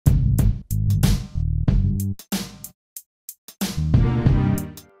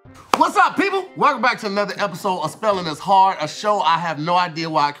What's up, people? Welcome back to another episode of Spelling is Hard, a show I have no idea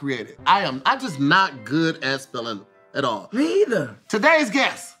why I created. I'm just not good at spelling at all. Me either. Today's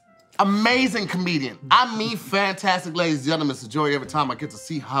guest, amazing comedian. I meet fantastic ladies and gentlemen. It's a joy every time I get to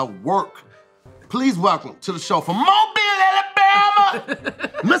see her work. Please welcome to the show from Mobile,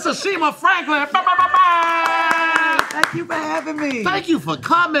 Alabama, Miss Ashima Franklin. Thank you for having me. Thank you for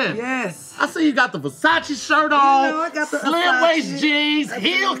coming. Yes. I see you got the Versace shirt on. You know, I got the slim waist jeans,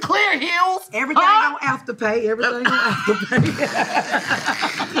 heels, clear heels. Everything on Afterpay. Everything on Afterpay.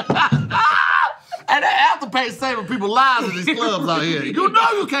 And that Afterpay saving people lives in these clubs out here. You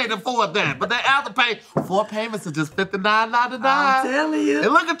know you can't afford that, but that Afterpay, 4 payments are just $59.99. I'm telling you. It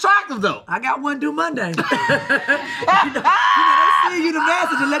look attractive though. I got one due Monday. They send you the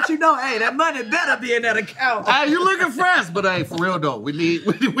message and let you know, hey, that money better be in that account. Hey, you looking fresh, but hey, for real though, we need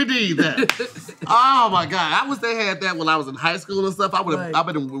that. Oh my God, I wish they had that when I was in high school and stuff. I've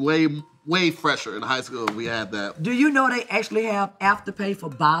been way fresher in high school if we had that. Do you know they actually have Afterpay for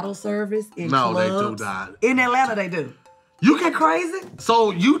bottle service in clubs? No, they do not. In Atlanta, they do. You get crazy? So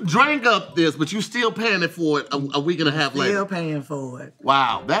you drank up this, but you still paying it for it a week and a half later. Still paying for it.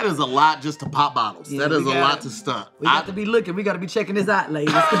 Wow, that is a lot just to pop bottles. Yeah, that is a lot to stunt. We got to be looking. We got to be checking this out,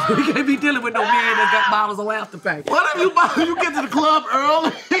 ladies. We can't be dealing with no men that got bottles on Afterpay. What if you get to the club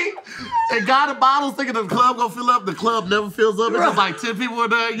early and got a bottle thinking the club gonna fill up? The club never fills up. It's just like 10 people in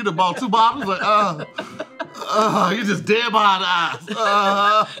there. You done bought 2 bottles. Like, you just dead behind the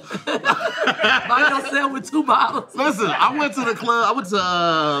eyes. By yourself with 2 bottles. Listen, I went to the club. I went to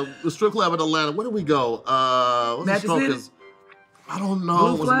the strip club in Atlanta. Where did we go? What's the strokers? I don't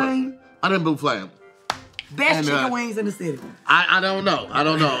know. Blue Flame? I didn't Blue Flame. Best chicken wings in the city. I don't know.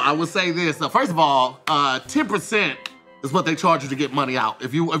 I would say this. First of all, 10% is what they charge you to get money out.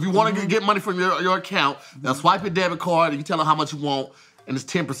 If you want to get money from your account, they'll swipe your debit card and you tell them how much you want. And it's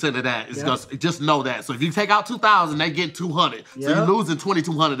 10% of that. It's just know that. So if you take out $2,000, they get $200. So you're losing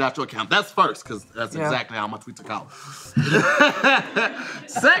 $2,200 out your account. That's first, because that's exactly how much we took out.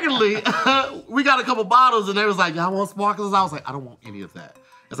 Secondly, we got a couple bottles, and they was like, y'all want sparklers? I was like, I don't want any of that.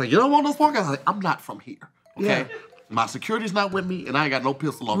 It's like, you don't want no sparklers? I was like, I'm not from here, okay? Yeah. My security's not with me, and I ain't got no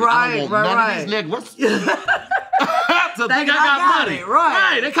pistol on me. I don't want none of these niggas. So think I got money.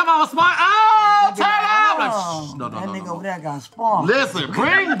 Right. They come out with smart. Oh, turn up. Like, no. That nigga over there got spark. Listen,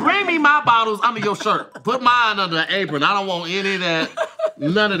 bring me my bottles under your shirt. Put mine under an apron. I don't want any of that,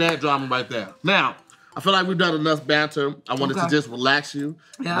 none of that drama right there. Now, I feel like we've done enough banter. I wanted to just relax you.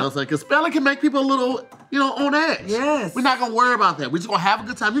 You know what I'm saying? Because spelling can make people a little, on edge. Yes. We're not going to worry about that. We're just going to have a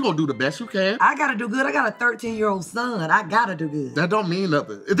good time. You're going to do the best you can. I got to do good. I got a 13-year-old son. I got to do good. That don't mean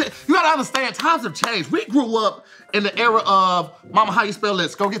nothing. You got to understand, times have changed. We grew up in the era of, Mama, how you spell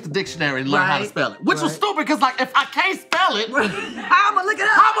this? Go get the dictionary and learn how to spell it. Which was stupid, because, like, if I can't spell it, I'm going to look it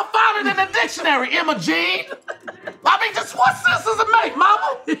up. I'm going to find it in the dictionary, Emma Jean. I mean, just what sense does it make,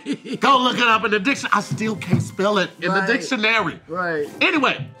 Mama? Go look it up in the dictionary. I still can't spell it in the dictionary. Right.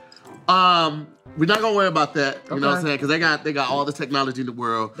 Anyway, we're not gonna worry about that. You know what I'm saying? Because they got all the technology in the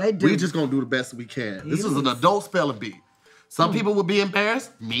world. They do. We just gonna do the best we can. This is an adult spelling bee. Some people will be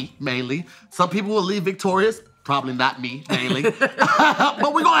embarrassed, me mainly. Some people will leave victorious, probably not me mainly.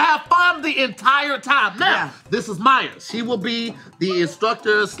 But we're gonna have fun the entire time. Now, this is Maya. She will be the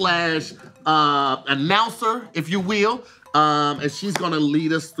instructor slash announcer, if you will. And she's gonna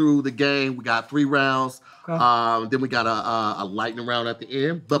lead us through the game. We got 3 rounds. Then we got a lightning round at the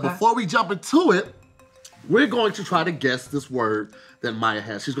end. But before we jump into it, we're going to try to guess this word that Maya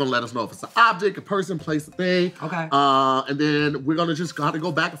has. She's gonna let us know if it's an object, a person, place, a thing. Okay. And then we're gonna just have to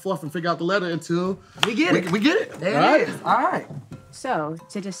go back and forth and figure out the letter until we get it. We get it. There it is. All right. So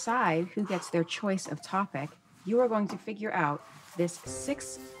to decide who gets their choice of topic, you are going to figure out this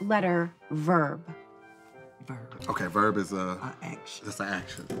 6-letter verb. Okay, verb is an action. It's an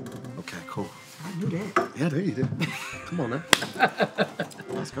action. Okay, cool. I knew that. Yeah, there you did. Come on, man.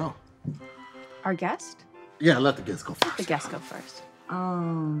 Let's go. Our guest? Yeah, let the guest go first. Let the guest go first.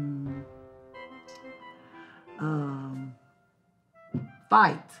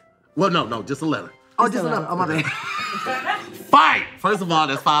 Fight. Well, no, just a letter. Oh, just a letter. Oh, my bad. Fight! First of all,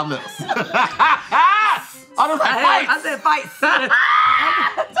 that's 5 letters. I was like, fight! I said fight.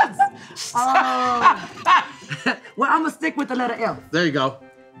 Well, I'm going to stick with the letter F. There you go.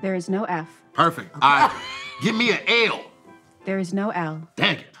 There is no F. Perfect. Okay. All right. Give me an L. There is no L.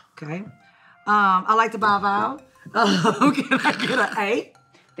 Dang it. Okay. I like to buy a vowel. Can I get an A?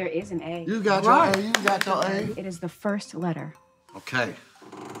 There is an A. You got your A. You got your A. It is the first letter. Okay.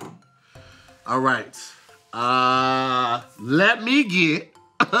 All right. Let me get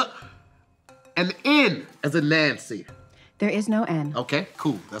an N as in Nancy. There is no N. Okay,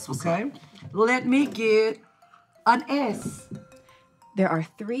 cool. That's what's up. Let me get an S. There are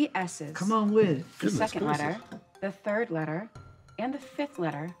 3 S's. Come on with it. The second letter, the third letter, and the 5th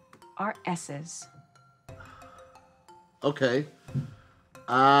letter are S's. Okay.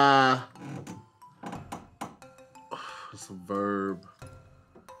 It's a verb.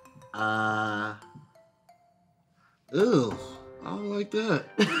 Ew, I don't like that.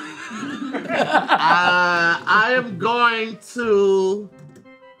 I am going to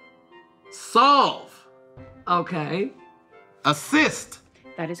solve. Okay. Assist.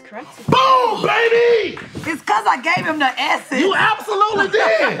 That is correct. Boom, baby! It's because I gave him the S's. You absolutely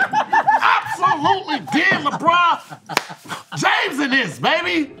did. Absolutely did, LeBron. James in this,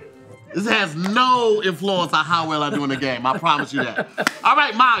 baby. This has no influence on how well I do in the game. I promise you that. All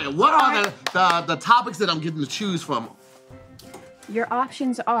right, Maya, what are the topics that I'm getting to choose from? Your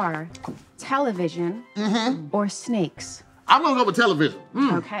options are television or snakes. I'm gonna go with television.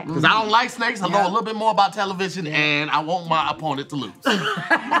 Okay. Because I don't like snakes. I know a little bit more about television, and I want my opponent to lose.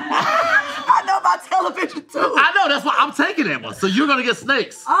 I know about television too. I know, that's why I'm taking that one. So you're gonna get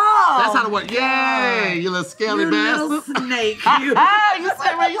snakes. Oh. That's how it works. Yay, you little scaly bastard. Little snake. You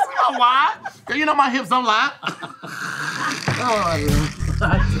say, man, you see my lie? Girl, you know my hips don't lie.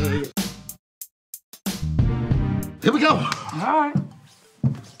 I tell you. Here we go. All right.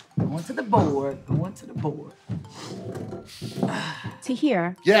 Going to the board. Going to the board.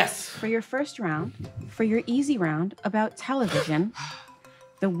 Tahir, Yes. for your first round, for your easy round about television,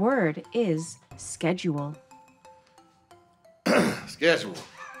 the word is schedule. Schedule.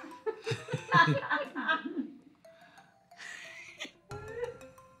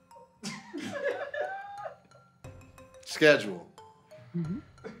 Schedule.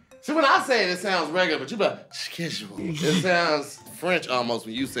 See, when I say it, it sounds regular, but you be like, schedule. It sounds French almost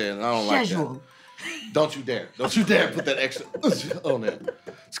when you say it, and I don't like that. Don't you dare. Don't you dare put that extra on there.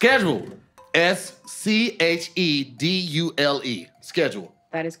 Schedule. S-C-H-E-D-U-L-E. Schedule.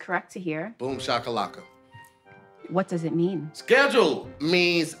 That is correct, Tahir. Boom shakalaka. What does it mean? Schedule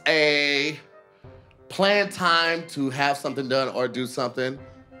means a planned time to have something done or do something.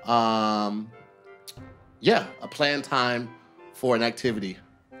 Yeah, a planned time for an activity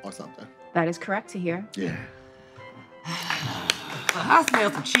or something. That is correct, Tahir. Yeah. I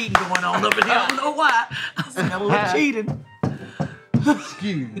smell some cheating going on over here. I don't know why. I smell a little cheating.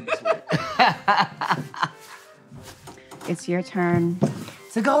 Excuse me. It's your turn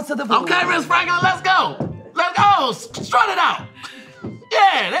to go to the board. Okay, Miss Franklin, let's go. Let's go. Strut it out.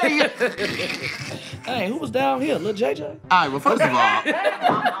 Yeah, there you go. Hey, who was down here? Lil JJ? All right, well, first of all,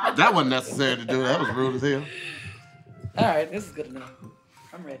 that wasn't necessary to do. That was rude as hell. All right, this is good enough.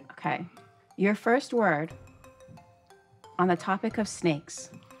 I'm ready. Okay. Your first word on the topic of snakes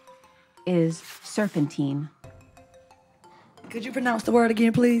is serpentine. Could you pronounce the word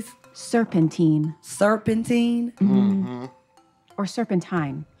again, please? Serpentine. Serpentine? Mm-hmm. Or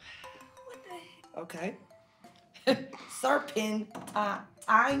serpentine. Okay. Serpentine. A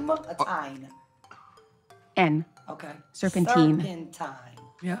time. N. Okay. Serpentine. Serpentine.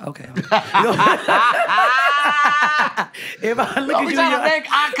 Yeah, okay. If I look Don't at be you, trying to make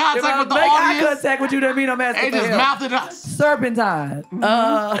eye contact with the make eye audience. contact with you, that mean I'm asking They for just help. mouthed it up. Serpentine.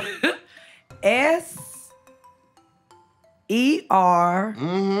 S-E-R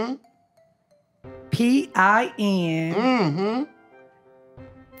Mm-hmm. P-I-N Mm-hmm.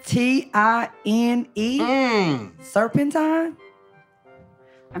 T-I-N-E. Serpentine?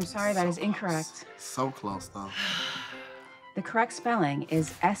 I'm sorry, that is incorrect. So close, though. The correct spelling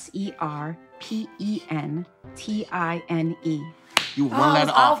is S-E-R-P-E-N-T-I-N-E. You one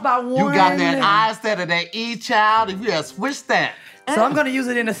letter off off. by You one got that letter. I instead of that E, child. If you had switched that. So I'm going to use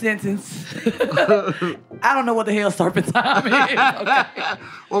it in a sentence. I don't know what the hell serpentine means. Okay.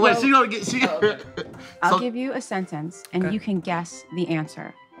 Well, wait, she gonna get. I'll give you a sentence, and you can guess the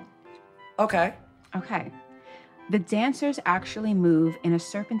answer. Okay. Okay. The dancers actually move in a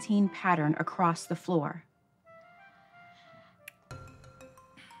serpentine pattern across the floor.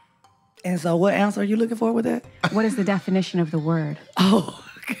 And so what answer are you looking for with that? What is the definition of the word? Oh.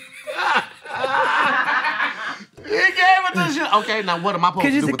 He gave it to you. Okay, now what am I supposed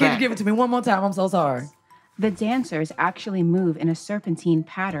to do with Could that? you give it to me one more time? I'm so sorry. The dancers actually move in a serpentine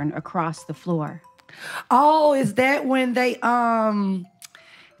pattern across the floor. Oh, is that when they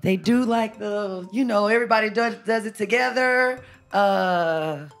do like the, everybody does it together?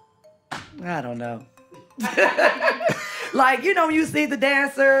 I don't know. Like, you see the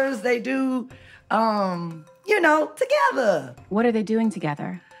dancers, they do, together. What are they doing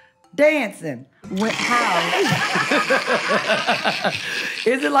together? Dancing. How?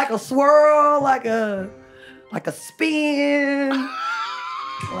 Is it like a swirl, like a like a spin,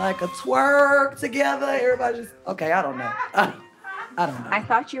 like a twerk together. Everybody just, okay, I don't know. I don't know. I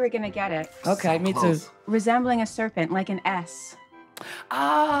thought you were going to get it. Okay, me too. Resembling a serpent, like an S.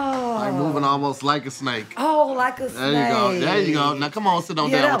 Oh. Like moving almost like a snake. Oh, like a snake. There you go. There you go. Now come on, sit on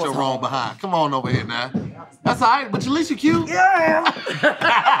down with your wrong behind. Come on over here now. That's all right, but at least you're cute. Yeah, I am.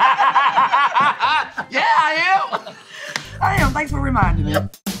 Yeah, I am. I am. Thanks for reminding me.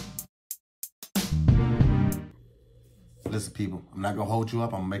 Listen, people, I'm not going to hold you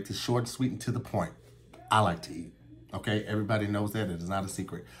up. I'm going to make this short, sweet, and to the point. I like to eat. Okay? Everybody knows that. It is not a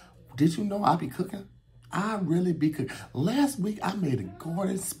secret. Did you know I be cooking? I really be cooking. Last week, I made a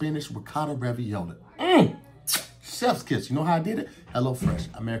Gordon spinach ricotta ravioli. Chef's kiss. You know how I did it?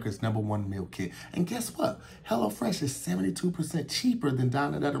 HelloFresh, America's #1 meal kit. And guess what? HelloFresh is 72% cheaper than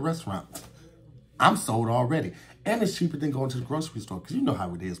dining at a restaurant. I'm sold already. And it's cheaper than going to the grocery store. Because you know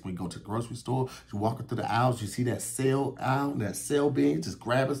how it is when you go to the grocery store. You walking through the aisles, you see that sale aisle, that sale bin, just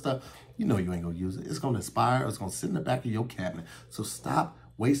grabbing stuff. You know you ain't going to use it. It's going to expire. It's going to sit in the back of your cabinet. So stop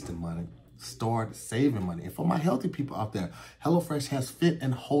wasting money. Start saving money. And for my healthy people out there, HelloFresh has fit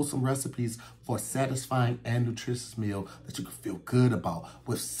and wholesome recipes for a satisfying and nutritious meal that you can feel good about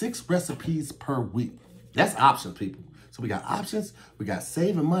with 6 recipes per week. That's options, people. So we got options, we got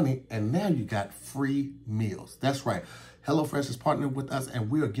saving money, and now you got free meals. That's right. HelloFresh is partnering with us, and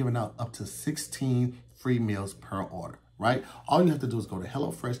we are giving out up to 16 free meals per order, right? All you have to do is go to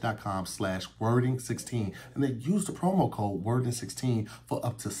HelloFresh.com/wording16 and then use the promo code wording16 for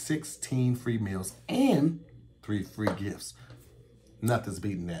up to 16 free meals and 3 free gifts. Nothing's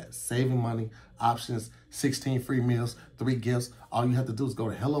beating that. Saving money, options, 16 free meals, 3 gifts. All you have to do is go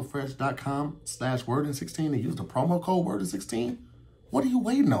to HelloFresh.com/wording16 and use the promo code wording16. What are you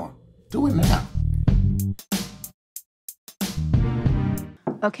waiting on? Do it now.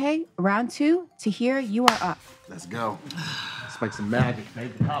 Okay, round 2. Tahir, you are up. Let's go. Let's make some magic.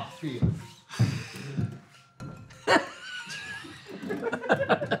 Make the top feel.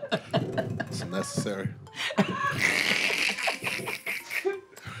 It's necessary.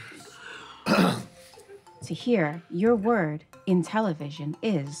 Tahir, your word in television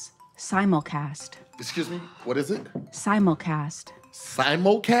is simulcast. Excuse me? What is it? Simulcast.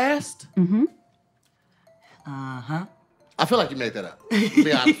 Simulcast? Mm-hmm. Uh-huh. I feel like you made that up. To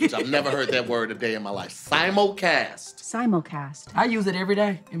be honest with you, I've never heard that word a day in my life. Simulcast. Simulcast. I use it every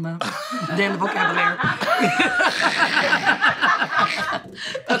day in my daily vocabulary.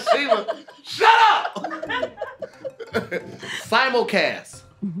 Ashima, shut up! Simulcast.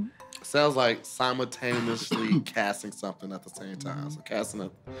 Mm-hmm. Sounds like simultaneously casting something at the same time. So casting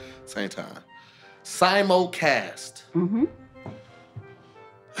at the same time. Simulcast. Mm-hmm.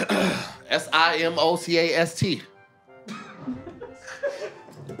 SIMOCAST.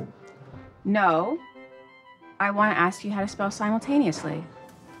 No. I want to ask you how to spell simultaneously.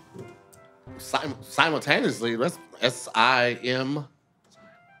 Simultaneously? That's SIM.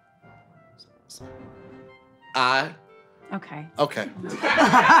 Okay. Okay.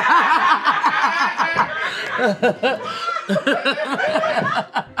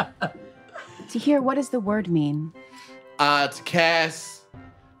 Tahir, what does the word mean? To cast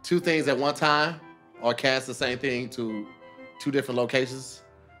 2 things at one time, or cast the same thing to 2 different locations.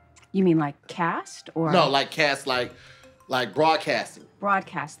 You mean like cast or? No, like cast, like broadcasting.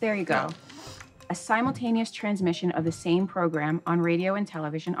 Broadcast. There you go. A simultaneous transmission of the same program on radio and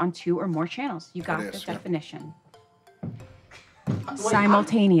television on 2 or more channels. You got the definition.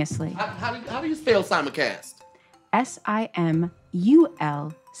 Simultaneously. How do you spell simulcast?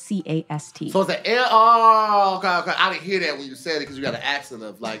 SIMULCAST. So it's an L. Oh, okay. I didn't hear that when you said it because you got an accent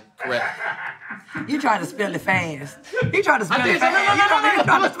of like correct. You trying to spell it fast. You trying to spell it fast. You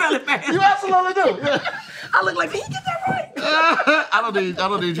trying to spell it fast. You absolutely do. Yeah. I look like, did he get that right? I don't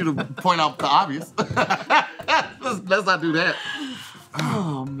need you to point out the obvious. Let's not do that.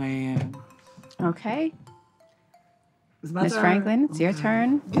 Oh man. Okay. Miss Franklin, it's your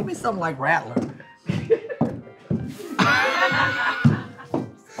turn. Give me something like Rattler.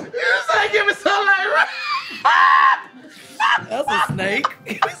 You say give me something like That's a snake.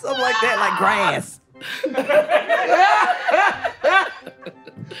 Give me something like that, like grass.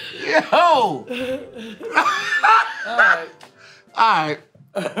 Yo! All right.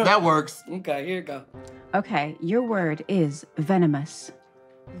 That works. Okay, here you go. Okay, your word is venomous.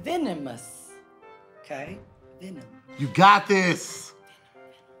 Venomous. Okay, venom. You got this.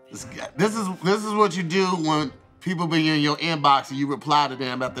 This is what you do when people be in your inbox and you reply to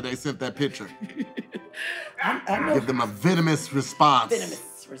them after they sent that picture. I know. Give them a venomous response.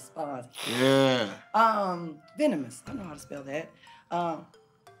 Venomous response. Yeah. Venomous. I know how to spell that.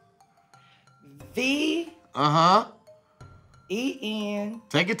 V E-N.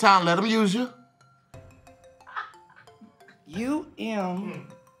 Take your time. Let them use you. U-M.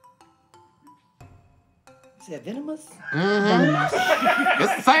 Is that venomous? Venomous.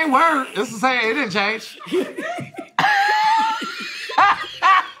 It's the same word. It's the same. It didn't change.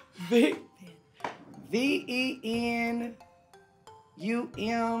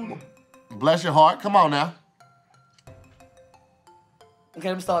 V-E-N-U-M. Bless your heart. Come on now. Okay,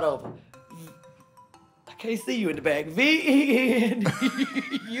 let me start over. I can't see you in the back. V-E-N-U.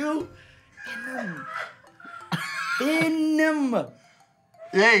 Venom.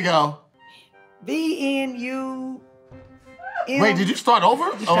 There you go. V-N-U-M. Wait, did you start over?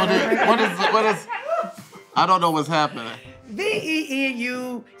 What is? I don't know what's happening.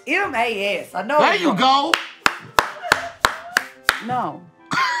 V-E-N-U-M-A-S. I know. There you go. No.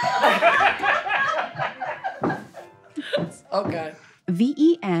 Okay.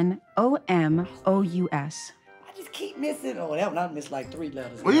 V-E-N-O-M-O-U-S. I just keep missing. Oh, that one I missed like 3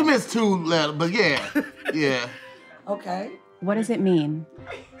 letters. Well, you missed 2 letters, but yeah. Okay. What does it mean?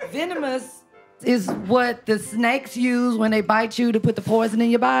 Venomous is what the snakes use when they bite you to put the poison in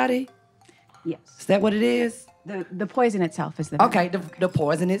your body? Yes. Is that what it is? The poison itself is the venom. Okay, the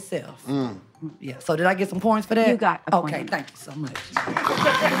poison itself. Yeah, so did I get some points for that? You got a point. Okay, thank you so much.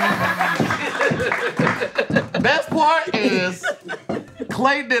 Best part is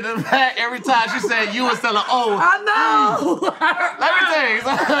Clayton in the back every time she said you instead of O. I know! Let me tell you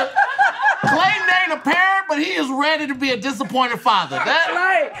something. Clayton ain't a parent, but he is ready to be a disappointed father.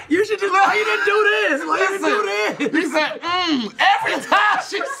 Right, you should just, why you didn't do this? Why you didn't do this? He said, every time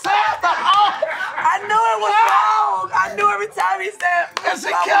she said the O. I knew it was wrong. I knew every time he said. And she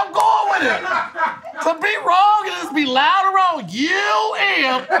kept going with it. To be wrong and just be loud and wrong.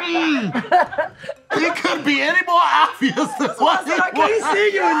 U-M. It couldn't be any more obvious than what I can't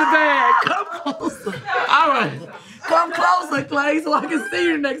see you in the bag. Come closer. All right. Come closer, Clay, so I can see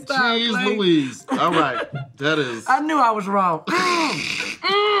you next time. Jeez Clay. Louise. All right. That is. I knew I was wrong.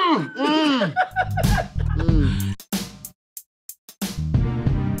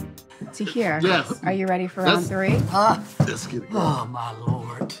 Tahir, Yes. are you ready for round 3? Let's get it going. Oh, my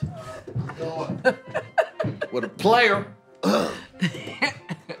Lord. With a player.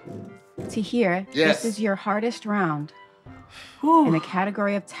 Tahir, Yes. this is your hardest round in the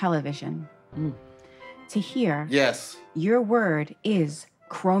category of television. Tahir, Yes. your word is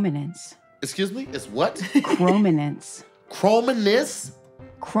chrominance. Excuse me? It's what? Chrominance. Chrominance?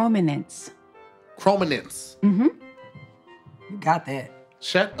 Chrominance. Chrominance. You got that.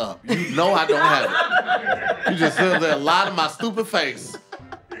 Shut up. You know I don't have it. You just feel there a lot of my stupid face.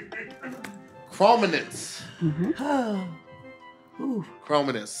 Chrominance.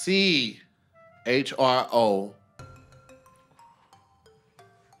 Chrominance. C-H-R-O-M-I-N.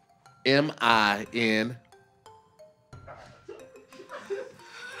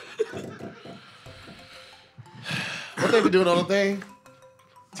 What they be doing on the thing?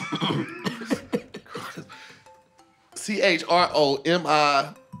 C-H-R-O-M-I-N-E-S-E.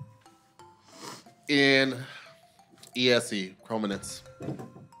 Chrominance.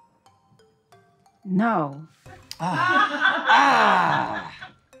 No.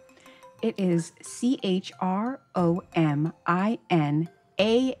 It is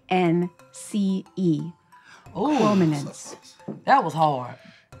C-H-R-O-M-I-N-A-N-C-E. Chrominance. That was hard.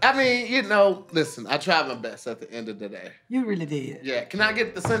 I mean, you know, listen, I tried my best at the end of the day. You really did. Yeah, can I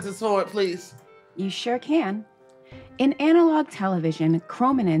get the sentence for it, please? You sure can. In analog television,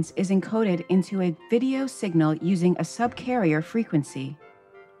 chrominance is encoded into a video signal using a subcarrier frequency.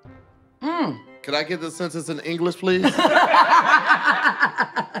 Can I get the sentence in English, please?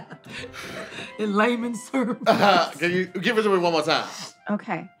 In layman's terms. Can you give it to me one more time?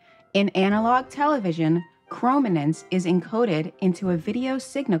 Okay. In analog television, chrominance is encoded into a video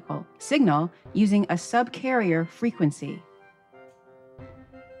signal using a subcarrier frequency.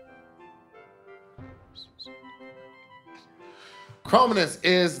 Chrominance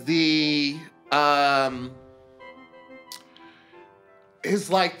is the, it's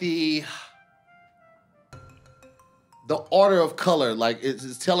like the order of color. Like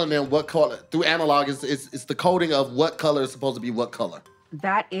it's telling them what color, through analog, it's the coding of what color is supposed to be what color.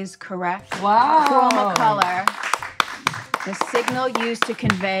 That is correct. Wow. Chroma color. The signal used to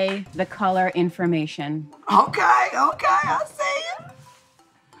convey the color information. Okay, I see it.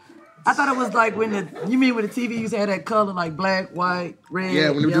 I thought it was like when you mean when the TV used to have that color like black, white, red,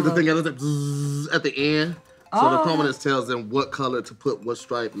 Yeah, when you do the yellow. thing at the end. So the chrominance tells them what color to put, what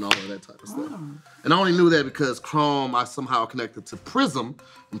stripe, and all of that type of stuff. And I only knew that because chrome I somehow connected to prism,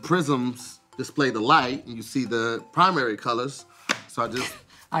 and prisms display the light, and you see the primary colors. So I just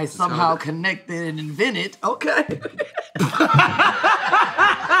I somehow connected and invented. Okay.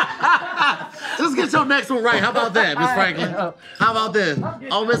 Just get your next one right. How about that, Miss Franklin? How about this?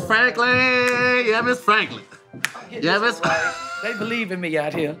 Oh, Miss Franklin. Yeah, Miss Franklin. Yeah, Miss Right. They believe in me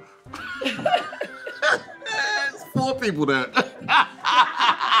out here. There's 4 people there.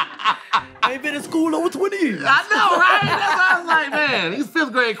 I ain't been in school over 20 years. I know, right? That's why I was like, man, these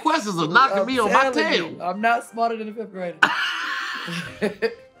 5th grade questions are knocking me on my tail. I'm not smarter than a 5th grader.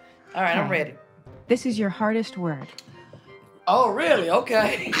 All right, I'm ready. This is your hardest word. Oh, really?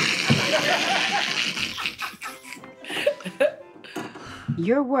 Okay.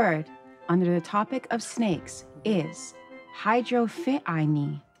 Your word under the topic of snakes is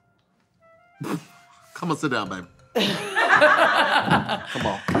hydrophyini. Come on, sit down, baby. Come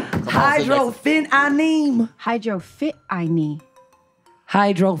on. Hydrophyini. Hydrophyini.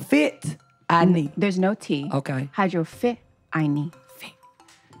 Hydrophyini. There's no T. Okay. Hydrophyini.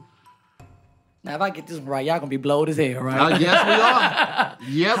 Now, if I get this one right, y'all gonna be blowed as hell, right? Yes, we are.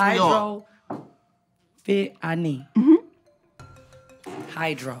 Yes, we are. Hydrophyini.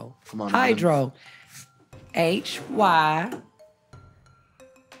 Hydro. Come on. Hydro. HYDRO.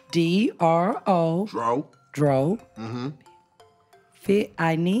 Dro. Dro.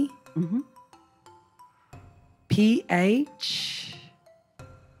 Fyini. PHIQE.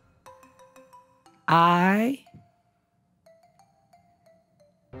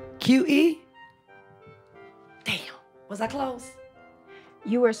 Damn. Was I close?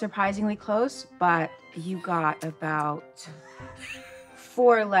 You were surprisingly close, but you got about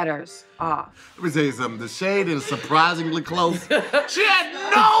 4 letters off. Let me tell you something. The shade is surprisingly close. She had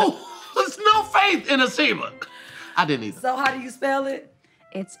no faith in Ashima. I didn't either. So how do you spell it?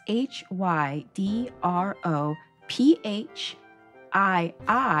 It's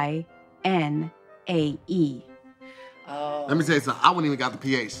HYDROPHIINAE. Oh. Let me tell you something. I wouldn't even got the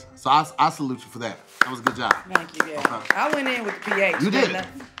PH. So I salute you for that. That was a good job. Thank you, yeah. Okay. I went in with the PH. You did.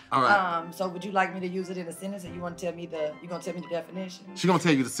 All right. So would you like me to use it in a sentence, or you want to tell me the definition? She's gonna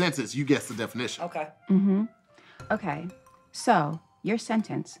tell you the sentence. You guess the definition. Okay. Okay, so your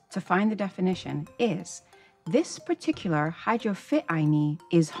sentence to find the definition is, this particular hydrophyini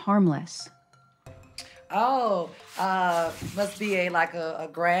is harmless. Oh, must be like a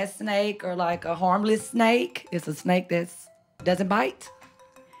grass snake or like a harmless snake. It's a snake that doesn't bite.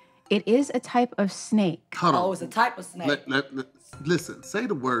 It is a type of snake. Hold on. Oh, it's a type of snake. Listen, say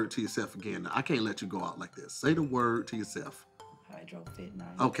the word to yourself again. I can't let you go out like this. Say the word to yourself.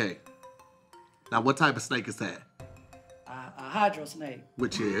 Hydrophyini. Okay. Now, what type of snake is that? A hydro snake.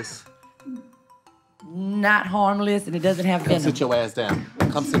 Which is? Not harmless, and it doesn't have venom. Sit your ass down.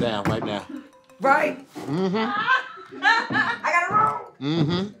 Come sit down right now. Right? I got it wrong?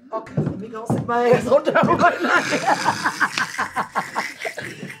 Okay, let me go sit my ass on down right now.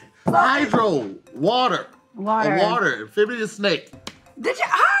 Hydro, water. Water. A water, amphibious snake. Did you?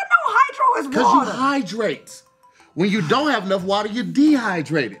 I know hydro is Because water. you hydrate. When you don't have enough water, you're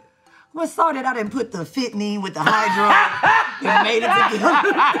dehydrated. Well, sorry that I didn't put the fitney with the hydro and made it together.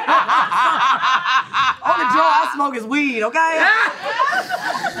 Only draw I smoke is weed, okay?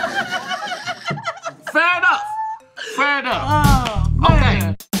 Fair enough. Fair enough. Oh,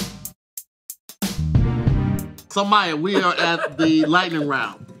 man. Okay. So, Maya, we are at the lightning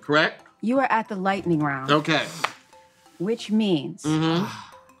round, correct? You are at the lightning round, Okay. which means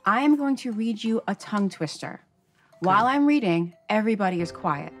I am going to read you a tongue twister. While I'm reading, everybody is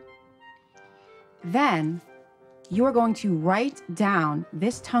quiet. Then you are going to write down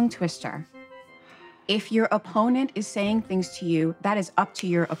this tongue twister. If your opponent is saying things to you, that is up to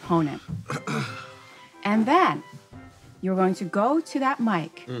your opponent. And then you're going to go to that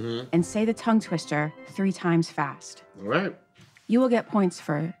mic and say the tongue twister 3 times fast. All right. You will get points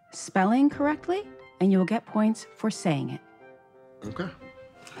for spelling correctly, and you will get points for saying it. Okay.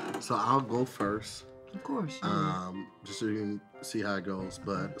 So I'll go first. Of course. Just so you can see how it goes.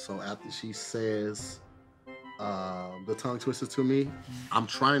 But so after she says the tongue twister to me, I'm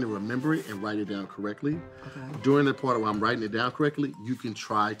trying to remember it and write it down correctly. Okay. During the part where I'm writing it down correctly, you can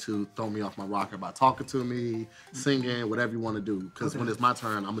try to throw me off my rocker by talking to me, singing, whatever you want to do. Because when it's my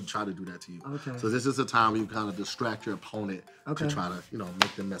turn, I'm gonna try to do that to you. Okay. So this is a time where you kind of distract your opponent to try to,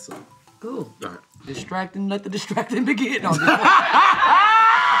 make them mess up. Cool. All right. Distracting, let the distracting begin. No,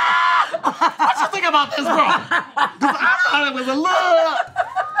 What you think about this, bro? Because I thought it was a little.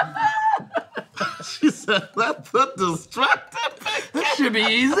 She said, let the distracted begin. This should be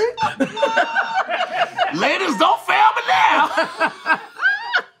easy. Ladies, don't fail me now.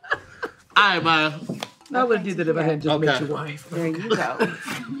 All right, Maya. I would do that if I had just met your wife. There you go.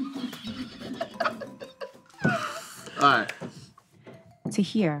 All right. To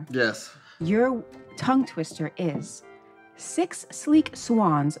Tahir. Yes. Your tongue twister is 6 sleek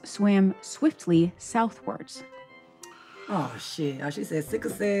swans swam swiftly southwards. Oh, shit. She said sickle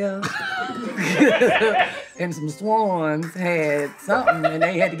cell. And some swans had something, and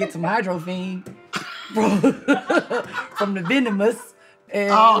they had to get some hydrophene from the venomous. And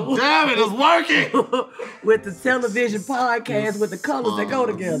oh, damn it, it's working! With the television podcast with the colors that go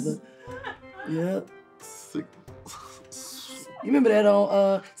together. Yep. You remember that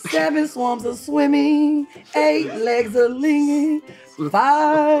on 7 swarms are swimming, 8 legs are linging,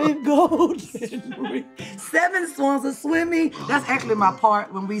 5 golden rings. 7 swarms are swimming. That's actually my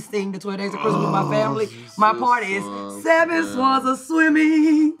part when we sing the 12 Days of Christmas with my family. My part is 7 swans are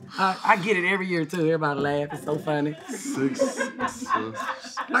swimming. I get it every year too. Everybody laugh. It's so funny. 6.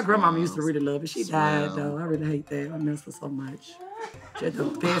 My grandmama used to really love it. She died though. I really hate that. I miss her so much. She had the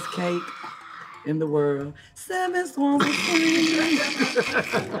best cake in the world. 7 swans are swimming.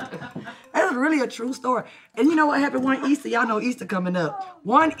 That's really a true story. And you know what happened one Easter? Y'all know Easter coming up.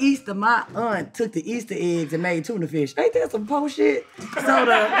 One Easter, my aunt took the Easter eggs and made tuna fish. Ain't that some po shit?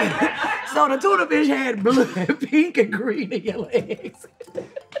 So the tuna fish had blue, pink, and green and yellow eggs.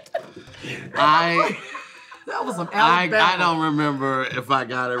 That was some Alabama. I don't remember if I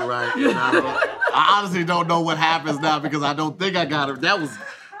got it right. I honestly don't know what happens now because I don't think I got it. That was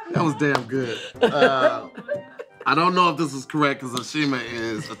damn good. I don't know if this is correct because Ashima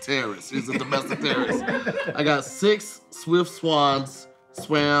is a terrorist. She's a domestic terrorist. I got 6 swift swans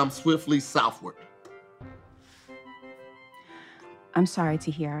swam swiftly southward. I'm sorry to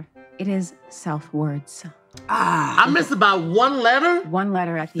hear. It is southwards. I missed about 1 letter? 1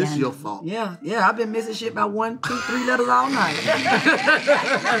 letter at the end. This is your fault. Yeah, I've been missing shit about 1, 2, 3 letters all night.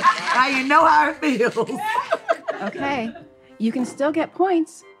 Now you know how it feels. Okay. You can still get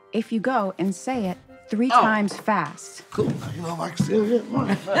points if you go and say it 3 times fast. Cool. You know, I can still get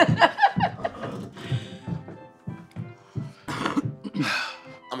one.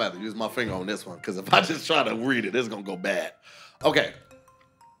 I'm gonna have to use my finger on this one because if I just try to read it, it's gonna go bad. Okay.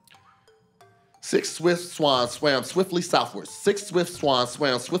 6 swift swans swam swiftly southward. 6 swift swans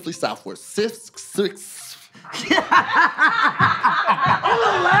swam swiftly southward. 6. The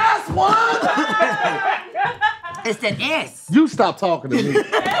last one. It's an S. You stop talking to me.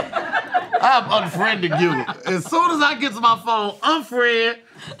 I'm unfriending you. As soon as I get to my phone, unfriend.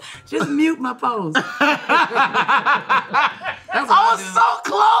 Just mute my post. I was so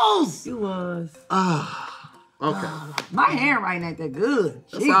close. You was. Okay. My handwriting ain't that good.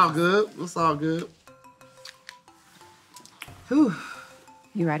 It's all good. It's all good. Whew.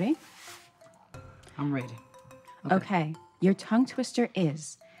 You ready? I'm ready. Okay. Your tongue twister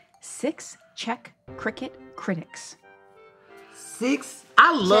is 6 Czech cricket critics. 6.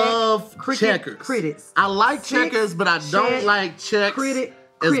 I love checkers. Critics. I like checkers, but I don't like checks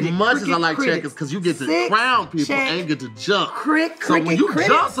as much as I like checkers because you get to crown people and you get to jump. So when you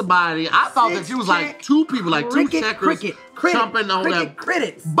jump somebody, I thought that you was like 2 people, like 2 checkers jumping on them.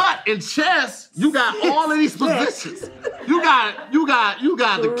 But in chess, you got all of these positions. You got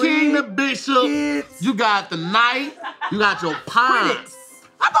the king, the bishop, you got the knight, you got your pawn.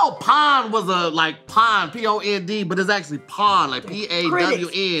 I thought pawn was pawn, P-O-N-D, but it's actually pawn, like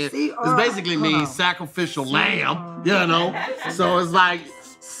P-A-W-N. It basically means sacrificial lamb, you know? So it's like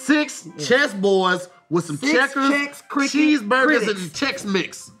 6 chess boards with some checkers, cheeseburgers, and Chex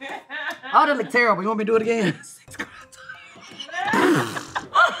Mix. Oh, that look terrible. You want me to do it again?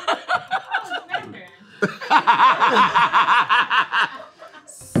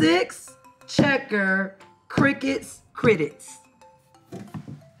 6 checker crickets.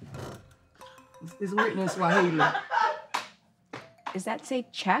 It's written in Swahili. Does that say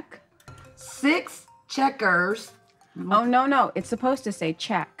check? 6 checkers. Oh, no. It's supposed to say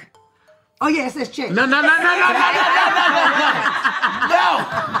check. Oh, yeah, it says check. No. No.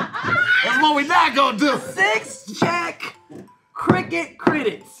 That's what we're not going to do. 6 check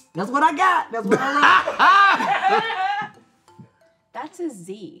critics. That's what I got. That's what I wrote. That's a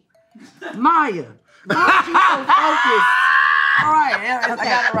Z. Maya. Why are you so focused? All right, I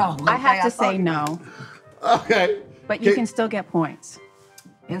got it wrong. I have to say no. Okay. But you can still get points.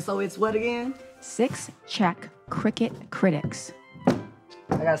 And so it's what again? 6 Czech cricket critics. I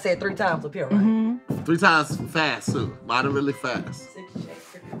gotta say it 3 times up here, right? 3 times fast, too. Might have really fast. 6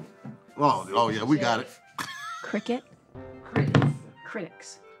 check Oh, yeah, we got it. Cricket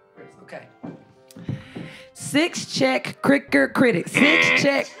critics. Okay. 6 check critics. 6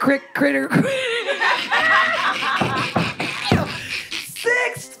 check critter.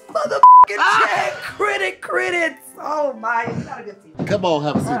 6 motherfucking check critics. Oh my, you're not a good teacher. Come on,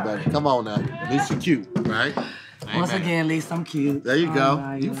 have a seat, baby. Come on now. At least you're cute, right? Once again, Lisa, I'm cute. There you go.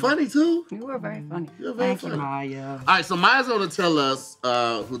 Maya. You funny, too. You were very funny. You're very Thank funny. you, Maya. All right, so Maya's going to tell us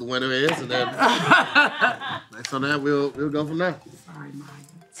who the winner is, and then next on that, we'll go from there. Sorry, Maya.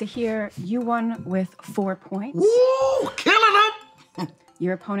 Tahir, you won with 4 points. Woo! Killing them!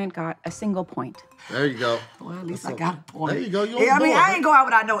 Your opponent got a single point. There you go. Well, at least I got a point. There you go. Yeah, I mean, I ain't go out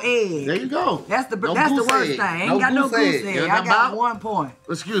without no egg. There you go. That's the No worst goose thing. egg. I ain't got no goose egg. I got 1 point.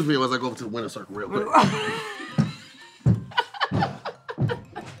 Excuse me as I go over to the winner's circle real quick.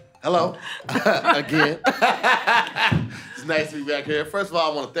 Hello. Again. It's nice to be back here. First of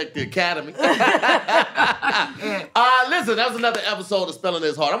all, I want to thank the Academy. Listen, that was another episode of Spelling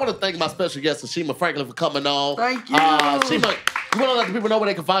Is Hard. I want to thank my special guest, Ashima Franklin, for coming on. Thank you. Ashima, you want to let the people know where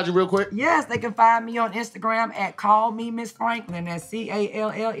they can find you real quick? Yes, they can find me on Instagram at Call Me Miss Franklin. That's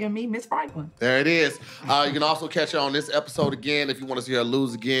CALLME Miss Franklin. There it is. You can also catch her on this episode again if you want to see her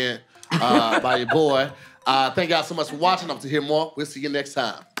lose again by your boy. Thank y'all so much for watching. I'm to hear more. We'll see you next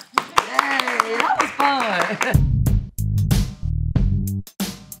time. Yay, that was fun.